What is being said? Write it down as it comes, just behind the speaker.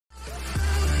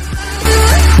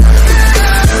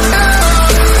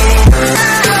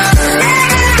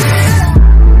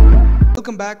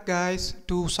back guys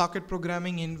to socket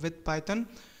programming in with Python.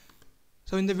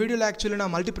 So in the video actually na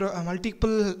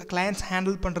multiple clients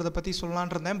handle பண்றத பத்தி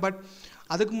சொல்லலாம்னு இருந்தேன். But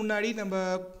அதுக்கு முன்னாடி நம்ம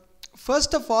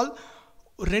first of all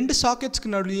ரெண்டு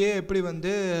சாக்கெட்ஸ்க்கு நடுவுலயே எப்படி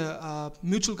வந்து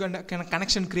மியூச்சுவல்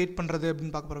கனெக்ஷன் கிரியேட் பண்றது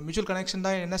அப்படினு பார்க்க போறோம். மியூச்சுவல் கனெக்ஷன்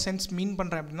தான் என்ன சென்ஸ் மீன்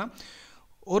பண்றேன் அப்படினா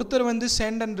ஒருத்தர் வந்து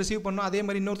சென்ட் அண்ட் ரிசீவ் பண்ணனும், அதே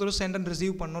மாதிரி இன்னொருத்தர் சென்ட் அண்ட்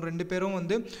ரிசீவ் பண்ணனும். ரெண்டு பேரும்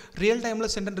வந்து ரியல் டைம்ல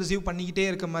சென்ட் அண்ட் ரிசீவ் பண்ணிக்கிட்டே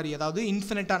இருக்க மாதிரி, அதாவது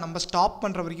இன்ஃபினிட்டா நம்ம ஸ்டாப்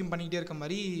பண்ற வரைக்கும் பண்ணிக்கிட்டே இருக்க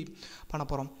மாதிரி பண்ண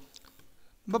போறோம்.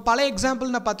 இப்போ பல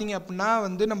எக்ஸாம்பிள் நான் பார்த்தீங்க அப்படின்னா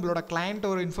வந்து நம்மளோட கிளையண்ட்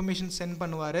ஒரு இன்ஃபர்மேஷன் சென்ட்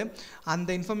பண்ணுவார். அந்த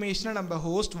இன்ஃபர்மேஷனை நம்ம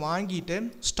ஹோஸ்ட் வாங்கிட்டு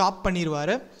ஸ்டாப்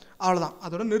பண்ணிடுவார். அவ்வளோதான்,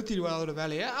 அதோட நிறுத்திடுவார் அதோட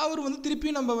வேலையை. அவர் வந்து திருப்பி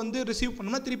நம்ம வந்து ரிசீவ்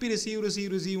பண்ணோம்னா திருப்பி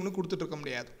ரிசீவ்னு கொடுத்துட்டு இருக்க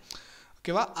முடியாது.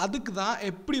 ஓகேவா? அதுக்கு தான்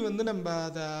எப்படி வந்து நம்ம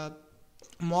அதை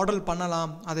மாடல்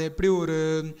பண்ணலாம், அதை எப்படி ஒரு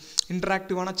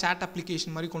இன்டராக்டிவான சேட்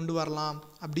அப்ளிகேஷன் மாதிரி கொண்டு வரலாம்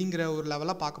அப்படிங்கிற ஒரு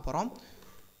லெவலாக பார்க்க போகிறோம்.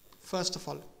 ஃபர்ஸ்ட் ஆஃப்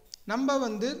ஆல் நம்ம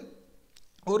வந்து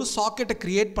ஒரு சாக்கெட்டை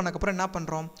க்ரியேட் பண்ணக்கப்புறம் என்ன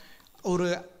பண்ணுறோம், ஒரு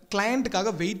கிளையண்ட்டுக்காக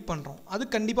வெயிட் பண்ணுறோம். அது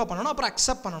கண்டிப்பாக பண்ணணும். அப்புறம்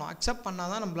அக்செப்ட் பண்ணணும். அக்செப்ட்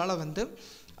பண்ணால் தான் நம்மளால் வந்து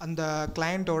அந்த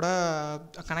கிளையண்ட்டோட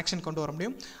கனெக்ஷன் கொண்டு வர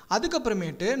முடியும்.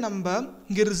 அதுக்கப்புறமேட்டு நம்ம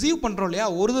இங்கே ரிசீவ் பண்ணுறோம் இல்லையா,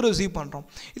 ஒரு தடவை ரிசீவ் பண்ணுறோம்.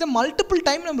 இதை மல்டிபிள்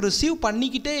டைம் நம்ம ரிசீவ்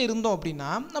பண்ணிக்கிட்டே இருந்தோம் அப்படின்னா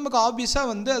நமக்கு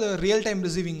ஆப்வியஸாக வந்து அது ரியல் டைம்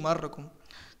ரிசீவிங் மாதிரி இருக்கும்.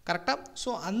 கரெக்டாக? ஸோ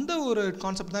அந்த ஒரு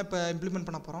கான்செப்ட் தான் இப்போ இம்ப்ளிமெண்ட்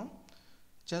பண்ண போகிறோம்.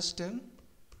 ஜஸ்ட்டு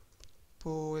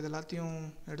இப்போது இது எல்லாத்தையும்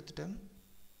எடுத்துகிட்டு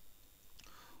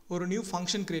ஒரு நியூ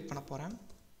ஃபங்க்ஷன் க்ரியேட் பண்ண போகிறேன்.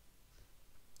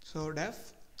 So def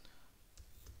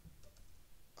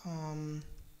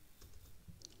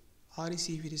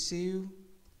receive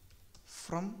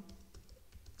from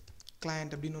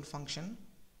client அப்படின்னு ஒரு ஃபங்க்ஷன்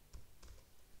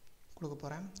கொடுக்க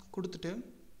போகிறேன். கொடுத்துட்டு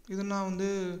இது நான் வந்து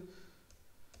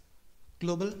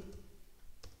குளோபல்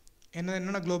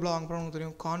என்னென்ன குளோபலாக வாங்க போகிறோம் உங்களுக்கு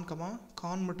தெரியும்.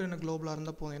 கான் மட்டும் என்ன குளோபலாக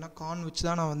இருந்தால் போதும். ஏன்னா கான் வச்சு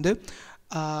தான் நான் வந்து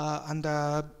அந்த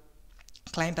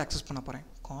கிளையண்ட் ஆக்சஸ் பண்ண போகிறேன்.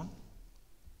 Khan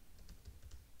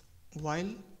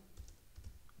while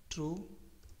true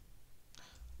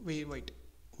wait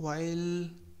while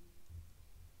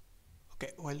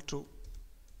while true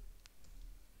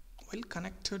while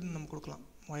connected நம்ம கொடுக்கலாம்.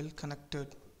 while connected,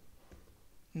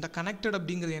 இந்த connected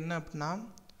அப்படிங்கிறது என்ன அப்படின்னா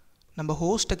நம்ம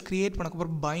ஹோஸ்ட்டை க்ரியேட்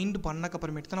பண்ணக்கப்புறம் பைண்ட்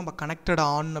பண்ணக்கப்புறமேட்டு தான் நம்ம கனெக்டட்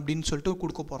ஆன் அப்படின்னு சொல்லிட்டு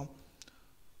கொடுக்க போகிறோம்.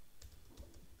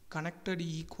 Connected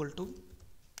equal to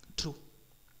true.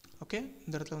 Okay,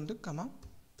 இந்த இடத்துல வந்து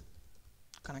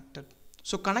கனெக்டட்.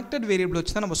 ஸோ கனெக்டட் வேரியபிள்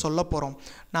வச்சு தான் நம்ம சொல்ல போகிறோம்.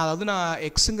 நான்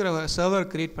எக்ஸுங்கிற சர்வர்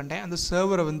க்ரியேட் பண்ணிட்டேன். அந்த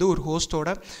சர்வரை வந்து ஒரு ஹோஸ்ட்டோட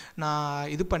நான்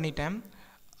இது பண்ணிட்டேன்.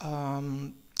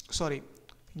 சாரி,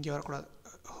 இங்கே வரக்கூடாது.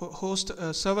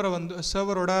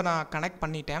 சர்வரோட நான் கனெக்ட்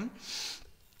பண்ணிட்டேன்.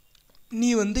 நீ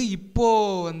வந்து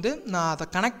இப்போது வந்து நான் அதை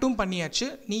கனெக்டும் பண்ணியாச்சு.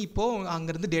 நீ இப்போது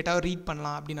அங்கேருந்து டேட்டாவை ரீட்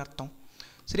பண்ணலாம் அப்படின்னு அர்த்தம்.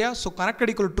 சரியா? ஸோ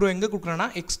கனெக்டட் ஈக்குவல் ட்ரூ எங்கே கொடுக்குறேன்னா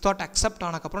எக்ஸ் டாட் அக்செப்ட்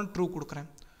ஆனதுக்கப்புறம் ட்ரூ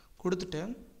கொடுக்குறேன். கொடுத்துட்டு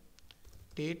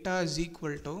data is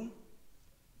equal to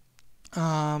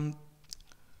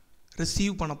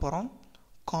receive பண்ண போகிறோம்.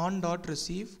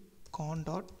 con.receive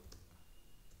con.recv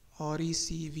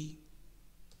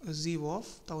receive of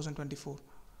 1024.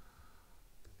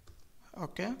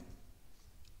 okay,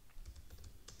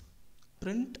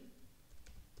 print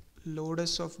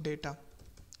loaders of data.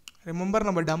 remember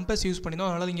நம்ம dumpers யூஸ் பண்ணினோம்,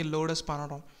 அதனால இங்கே loaders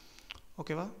பண்ணறோம்.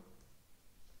 ஓகேவா?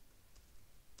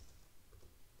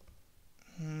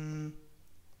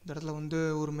 இந்த இடத்துல வந்து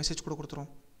ஒரு மெசேஜ் கூட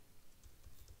கொடுத்துரும்.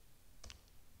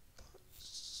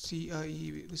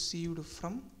 received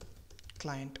from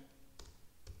client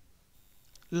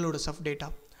loaders of data.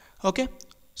 Okay,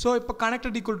 so இப்போ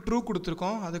கனெக்டட் ஈக்குவல் ட்ரூ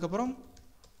கொடுத்துருக்கோம். அதுக்கப்புறம்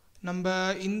நம்ம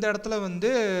இந்த இடத்துல வந்து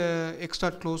எக்ஸ்ட்ரா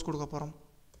க்ளோஸ் கொடுக்க போகிறோம்.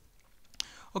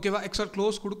 ஓகேவா? எக்ஸ்ட்ரா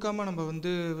க்ளோஸ் கொடுக்காம நம்ம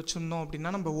வந்து வச்சுருந்தோம்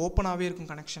அப்படின்னா நம்ம ஓப்பனாகவே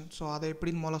இருக்கும் கனெக்ஷன். ஸோ அதை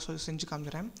எப்படின்னு முதல்ல செஞ்சு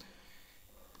காமிக்கிறேன்.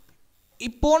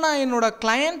 இப்போது நான் என்னோடய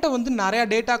கிளையண்ட்டை வந்து நிறையா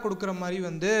டேட்டா கொடுக்குற மாதிரி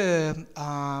வந்து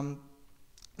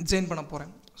டிசைன் பண்ண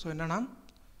போகிறேன். ஸோ என்னென்னா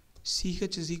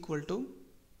ch is equal to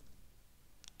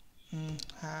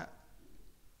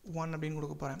 1 அப்படின்னு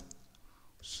கொடுக்க போகிறேன்.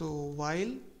 So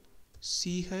while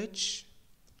ch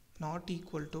not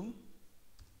equal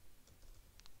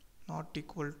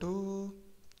to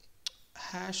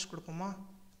hash கொடுப்போமா?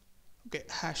 ஓகே,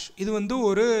 hash இது வந்து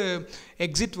ஒரு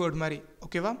எக்ஸிட் வேர்ட் மாதிரி.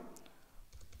 ஓகேவா?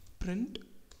 print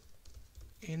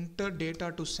enter data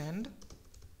to send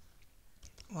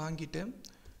வாங்கிட்டு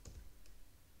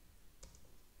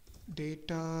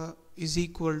data is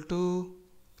equal to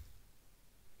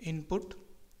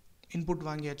input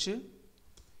வாங்கியாச்சு.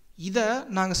 இதை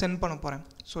நாங்கள் சென்ட் பண்ண போகிறேன்.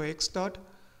 So x dot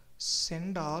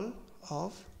send all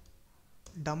of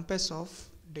dumpers of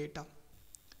data.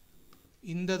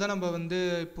 இந்த தான் நம்ம வந்து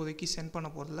இப்போதைக்கு சென்ட் பண்ண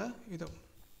போகிறதில்ல. இது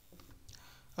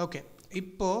ஓகே.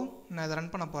 இப்போது நான் இதை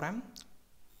ரன் பண்ண போகிறேன்.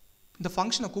 இந்த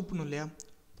ஃபங்க்ஷனை கூப்பிடணும் இல்லையா?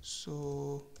 So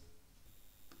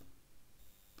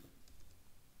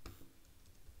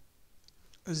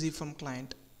receive from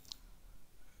client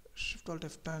shift alt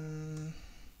F10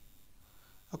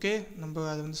 okay நம்ம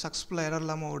அது வந்து சக்ஸஸ்ஃபுல்லாக எரர்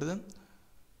இல்லாமல் ஓடுது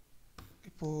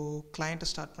இப்போது கிளைண்ட்டை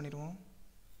ஸ்டார்ட் பண்ணிடுவோம்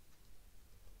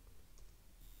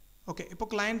ஓகே இப்போ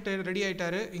கிளைண்ட் ரெடி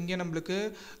ஆகிட்டார் இங்கே நம்மளுக்கு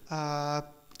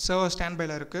சர்வர் ஸ்டாண்ட்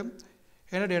பையில் இருக்குது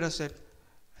என்ன data set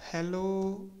hello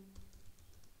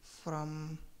from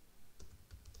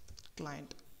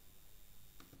client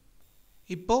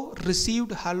இப்போ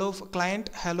received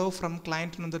hello from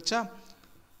client வந்துருச்சா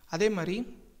அதே மாதிரி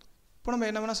இப்போ நம்ம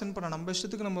என்ன வேணால் சென்ட் பண்ணலாம் நம்ம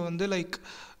இஷ்டத்துக்கு நம்ம வந்து லைக்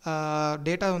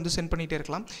டேட்டா வந்து சென்ட் பண்ணிகிட்டே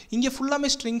இருக்கலாம் இங்கே ஃபுல்லாமே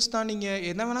ஸ்ட்ரிங்ஸ் தான் நீங்கள்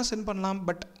என்ன வேணால் சென்ட் பண்ணலாம்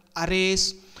பட் அரேஸ்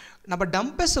நம்ம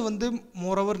டம்பஸை வந்து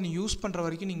மோரோவர் நீ யூஸ் பண்ணுற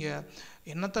வரைக்கும் நீங்கள்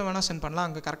என்னத்தை வேணால் சென்ட் பண்ணலாம்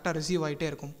அங்கே கரெக்டாக ரிசீவ் ஆகிட்டே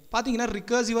இருக்கும் பார்த்தீங்கன்னா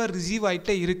ரிகர்சிவாக ரிசீவ்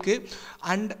ஆகிட்டே இருக்குது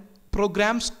அண்ட்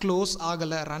ப்ரோக்ராம்ஸ் க்ளோஸ்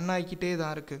ஆகலை ரன் ஆகிக்கிட்டே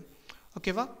தான் இருக்குது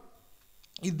ஓகேவா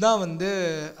இதுதான் வந்து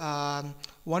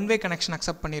ஒன் வே கனெக்ஷன்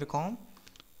அக்செப்ட் பண்ணியிருக்கோம்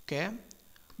ஓகே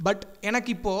பட்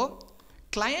எனக்கு இப்போது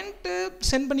கிளையண்ட்டு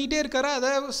சென்ட் பண்ணிகிட்டே இருக்காரு அதை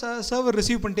சர்வர்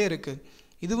ரிசீவ் பண்ணிட்டே இருக்குது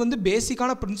இது வந்து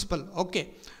பேசிக்கான பிரின்சிபல் ஓகே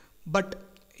பட்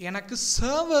எனக்கு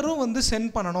சர்வரும் வந்து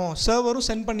சென்ட் பண்ணணும் சர்வரும்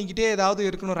சென்ட் பண்ணிக்கிட்டே ஏதாவது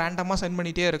இருக்கணும் ரேண்டமாக சென்ட்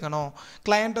பண்ணிகிட்டே இருக்கணும்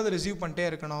கிளையண்ட் அதை ரிசீவ் பண்ணிட்டே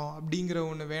இருக்கணும் அப்படிங்கிற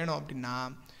ஒன்று வேணும் அப்படின்னா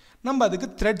நம்ம அதுக்கு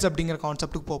த்ரெட்ஸ் அப்படிங்கிற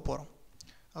கான்செப்ட்டுக்கு போக போகிறோம்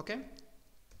okay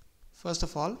first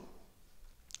of all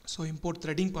so import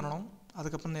threading பண்ணணும்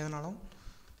அதுக்கப்புறம் எதுனாலும்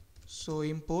ஸோ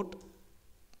இம்போர்ட்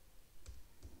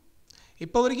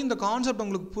இப்போ வரைக்கும் இந்த கான்செப்ட்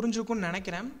உங்களுக்கு புரிஞ்சுக்கும்னு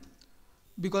நினைக்கிறேன்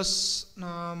பிகாஸ்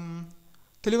நான்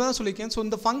தெளிவாக தான் சொல்லியிருக்கேன் ஸோ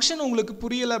இந்த ஃபங்க்ஷன் உங்களுக்கு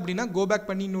புரியலை அப்படின்னா கோ பேக்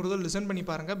பண்ணி இன்னொரு லிசன் பண்ணி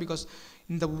பாருங்கள் பிகாஸ்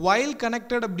இந்த வைல்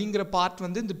கனெக்டட் அப்படிங்கிற பார்ட்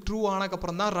வந்து இந்த ட்ரூ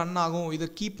ஆனதுக்கப்புறம் தான் ரன் ஆகும் இது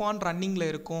கீப் ஆன் ரன்னிங்கில்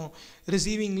இருக்கும்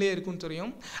ரிசீவிங்லேயே இருக்கும்னு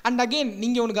தெரியும் அண்ட் அகெயின்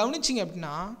நீங்கள் ஒன்று கவனிச்சிங்க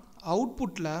அப்படின்னா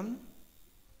அவுட்புட்டில்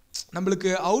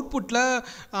நம்மளுக்கு அவுட்புட்டில்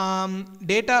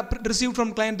டேட்டா ரிசீவ்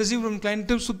ஃப்ரம்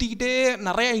கிளைண்ட்டு சுற்றிக்கிட்டே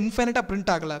நிறைய இன்ஃபைனட்டாக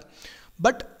பிரிண்ட் ஆகலை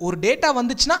பட் ஒரு டேட்டா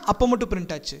வந்துச்சுன்னா அப்போ மட்டும்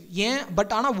பிரிண்ட் ஆச்சு ஏன்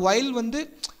பட் ஆனால் வைல் வந்து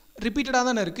ரிப்பீட்டடாக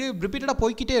தானே இருக்குது ரிப்பீட்டடாக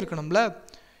போய்கிட்டே இருக்கணும்ல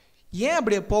ஏன்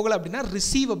அப்படி போகலை அப்படின்னா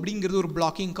ரிசீவ் அப்படிங்கிறது ஒரு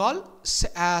பிளாக்கிங் கால்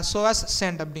SOAS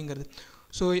சென்ட் அப்படிங்கிறது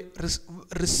ஸோ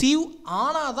ரிசீவ்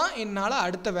ஆனால் தான் என்னால்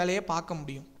அடுத்த வேலையை பார்க்க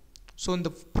முடியும் ஸோ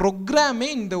இந்த ப்ரோக்ராமே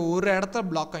இந்த ஒரு இடத்துல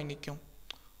பிளாக் ஆகி நிற்கும்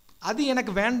அது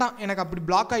எனக்கு வேண்டாம் எனக்கு அப்படி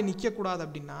பிளாக் ஆகி நிற்கக்கூடாது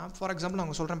அப்படின்னா ஃபார் எக்ஸாம்பிள்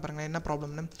அவங்க சொல்கிறேன் பாருங்கள் என்ன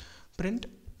ப்ராப்ளம்னு பிரிண்ட்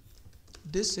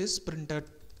திஸ் இஸ் பிரிண்டட்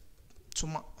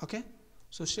சும்மா ஓகே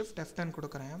ஸோ ஷிஃப்ட் F10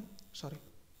 கொடுக்குறேன் சாரி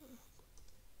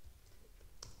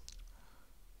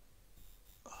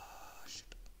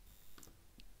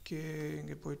ஓகே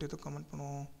இங்கே போயிட்டு இது கமெண்ட்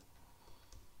பண்ணுவோம்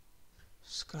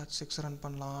ஸ்க்ராட்ச் 6 ரன்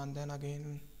பண்ணலாம் and then again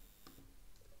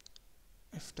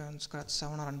F10 scratch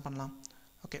 7 run பண்ணலாம்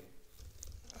ஓகே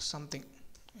சம்திங்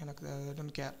எனக்கு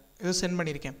டோன்ட் கேர் இதை சென்ட்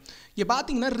பண்ணியிருக்கேன் இங்கே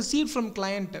பார்த்தீங்கன்னா ரிசீவ் ஃப்ரம்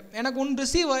கிளையண்ட் எனக்கு ஒன்று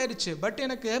ரிசீவ் ஆயிடுச்சு பட்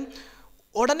எனக்கு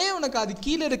உடனே உனக்கு அது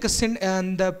கீழே இருக்க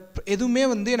இந்த எதுவுமே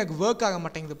வந்து எனக்கு ஒர்க் ஆக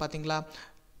மாட்டேங்குது பார்த்தீங்களா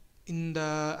இந்த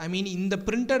ஐ மீன் இந்த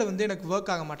பிரிண்டட் வந்து எனக்கு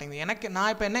ஒர்க் ஆக மாட்டேங்குது எனக்கு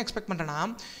நான் இப்போ என்ன எக்ஸ்பெக்ட் பண்ணுறேன்னா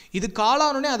இது கால்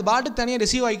ஆனோடனே அது பாட்டுக்கு தனியாக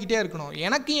ரிசீவ் ஆகிக்கிட்டே இருக்கணும்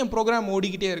எனக்கு என் ப்ரோக்ராம்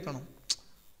ஓடிக்கிட்டே இருக்கணும்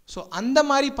ஸோ அந்த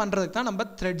மாதிரி பண்ணுறதுக்கு தான் நம்ம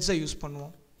த்ரெட்ஸை யூஸ்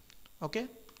பண்ணுவோம் ஓகே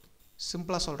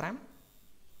சிம்பிளாக சொல்கிறேன்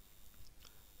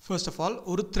ஃபர்ஸ்ட் ஆஃப் ஆல்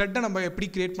ஒரு த்ரெட்டை நம்ம எப்படி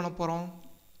க்ரியேட் பண்ண போகிறோம்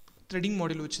த்ரெட்டிங்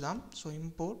மாடியூல் வச்சு தான் ஸோ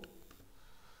இம்போர்ட்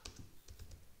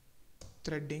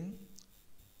த்ரெட்டிங்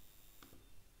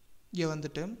இங்கே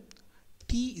வந்துட்டு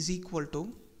t is equal to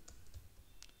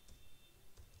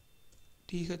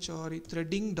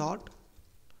threading dot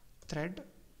thread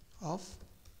of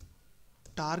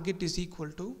target is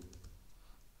equal to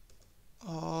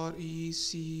rec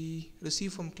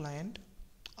receive from client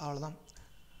அவ்வளோதான்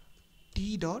t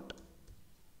dot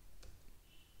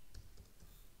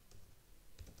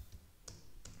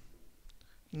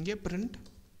இங்கே print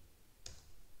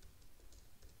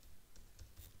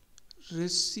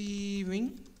receiving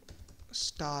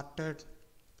started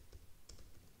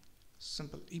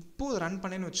சிம்பிள் இப்போ ரன்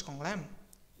பண்ணேன்னு வச்சுக்கோங்களேன்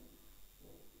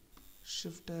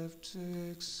shift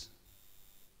F6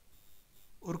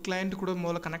 ஒரு கிளைண்ட் கூட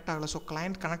முதல்ல கனெக்ட் ஆகலை ஸோ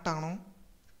கிளைண்ட் கனெக்ட் ஆகணும்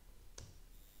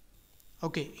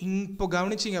ஓகே இப்போ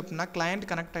கவனிச்சிங்க அப்படின்னா கிளைண்ட்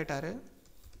கனெக்ட் ஆகிட்டாரு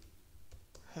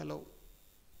hello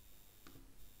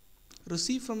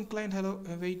receive from client hello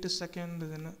wait a second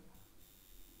இது என்ன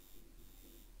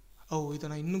ஓ இதை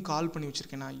நான் இன்னும் கால் பண்ணி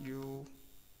வச்சுருக்கேன் ஐயோ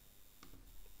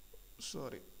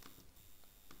சாரி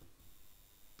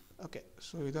ஓகே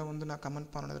ஸோ இதை வந்து நான்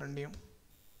கமெண்ட் பண்ணது ரெண்டையும்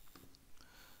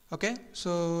ஓகே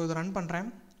ஸோ இதை ரன் பண்ணுறேன்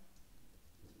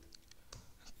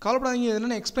கவலைப்படாதீங்க இது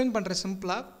நான் எக்ஸ்பிளைன் பண்ணுறேன்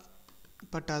சிம்பிளாக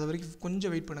பட் அது வரைக்கும்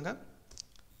கொஞ்சம் வெயிட் பண்ணுங்கள்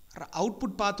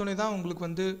அவுட்புட் பார்த்தோன்னே தான் உங்களுக்கு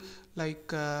வந்து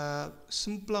லைக்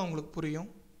சிம்பிளாக உங்களுக்கு புரியும்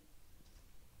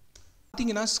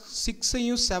பார்த்தீங்கன்னா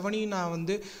 6ஐயும் 7ஐயும் நான்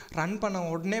வந்து ரன் பண்ண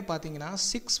உடனே பார்த்தீங்கன்னா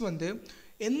 6 வந்து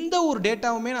எந்த ஒரு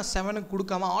டேட்டாவுமே நான் 7க்கு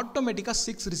கொடுக்காம ஆட்டோமேட்டிக்காக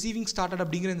 6 ரிசீவிங் ஸ்டார்டட்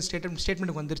அப்படிங்கிற இந்த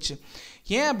ஸ்டேட்மெண்ட்டுக்கு வந்துருச்சு.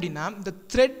 ஏன் அப்படின்னா இந்த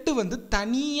த்ரெட்டு வந்து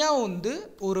தனியாக வந்து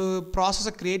ஒரு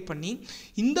ப்ராசஸை க்ரியேட் பண்ணி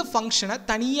இந்த ஃபங்க்ஷனை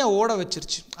தனியாக ஓட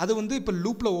வச்சிருச்சு. அது வந்து இப்போ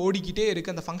லூப்பில் ஓடிக்கிட்டே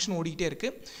இருக்குது, அந்த ஃபங்க்ஷன் ஓடிக்கிட்டே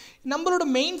இருக்குது. நம்மளோட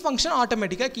மெயின் ஃபங்க்ஷன்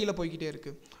ஆட்டோமேட்டிக்காக கீழே போய்கிட்டே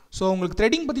இருக்குது. ஸோ உங்களுக்கு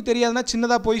த்ரெட்டிங் பற்றி தெரியாதுன்னா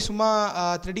சின்னதாக போய் சும்மா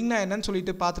த்ரெட்டிங்னா என்னன்னு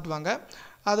சொல்லிட்டு பார்த்துட்டு வாங்க.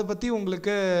 அதை பற்றி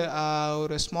உங்களுக்கு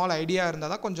ஒரு ஸ்மால் ஐடியா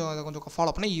இருந்தால் தான் அதை கொஞ்சம்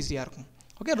ஃபாலோ பண்ண ஈஸியாக இருக்கும்.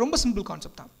 ஓகே, ரொம்ப சிம்பிள்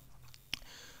கான்செப்ட் தான்.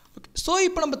 ஓகே, ஸோ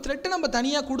இப்போ நம்ம த்ரெட்டை நம்ம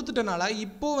தனியாக கொடுத்துட்டனால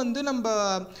இப்போது வந்து நம்ம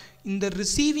இந்த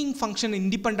ரிசீவிங் ஃபங்க்ஷன்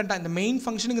இண்டிபெண்ட்டாக, இந்த மெயின்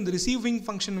ஃபங்க்ஷனுக்கு இந்த ரிசீவிங்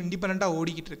ஃபங்க்ஷன் இண்டிபெண்ட்டாக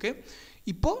ஓடிக்கிட்டு இருக்குது.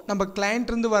 இப்போது நம்ம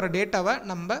கிளையண்ட்லேருந்து வர டேட்டாவை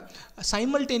நம்ம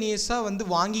சைமல்டேனியஸாக வந்து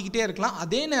வாங்கிக்கிட்டே இருக்கலாம்.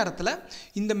 அதே நேரத்தில்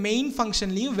இந்த மெயின்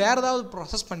ஃபங்க்ஷன்லேயும் வேறு ஏதாவது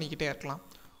ப்ராசஸ் பண்ணிக்கிட்டே இருக்கலாம்.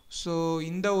 ஸோ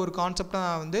இந்த ஒரு கான்செப்டை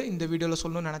நான் வந்து இந்த வீடியோவில்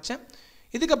சொல்லணும்னு நினச்சேன்.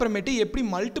 இதுக்கப்புறமேட்டு எப்படி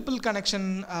மல்டிபிள் கனெக்ஷன்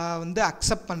வந்து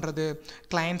அக்செப்ட் பண்ணுறது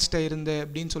கிளையண்ட்ஸ்கிட்ட இருந்து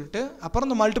அப்படின்னு சொல்லிட்டு, அப்புறம்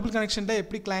இந்த மல்டிபிள் கனெக்ஷன்ட்ட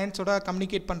எப்படி கிளையண்ட்ஸோட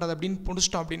கம்யூனிகேட் பண்ணுறது அப்படின்னு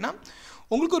முடிச்சிட்டோம் அப்படின்னா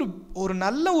உங்களுக்கு ஒரு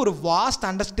நல்ல ஒரு வாஸ்ட்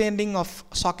அண்டர்ஸ்டாண்டிங் ஆஃப்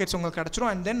சாக்கெட்ஸ் உங்களுக்கு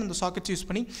கிடச்சிரும். அண்ட் தென் அந்த சாக்கெட்ஸ் யூஸ்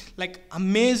பண்ணி லைக்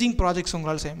அமேசிங் ப்ராஜெக்ட்ஸ்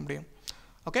உங்களால் செய்ய முடியும்.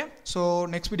 ஓகே, ஸோ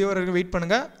நெக்ஸ்ட் வீடியோ வரைக்கும் வெயிட்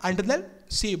பண்ணுங்கள். Until then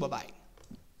see you, bye bye.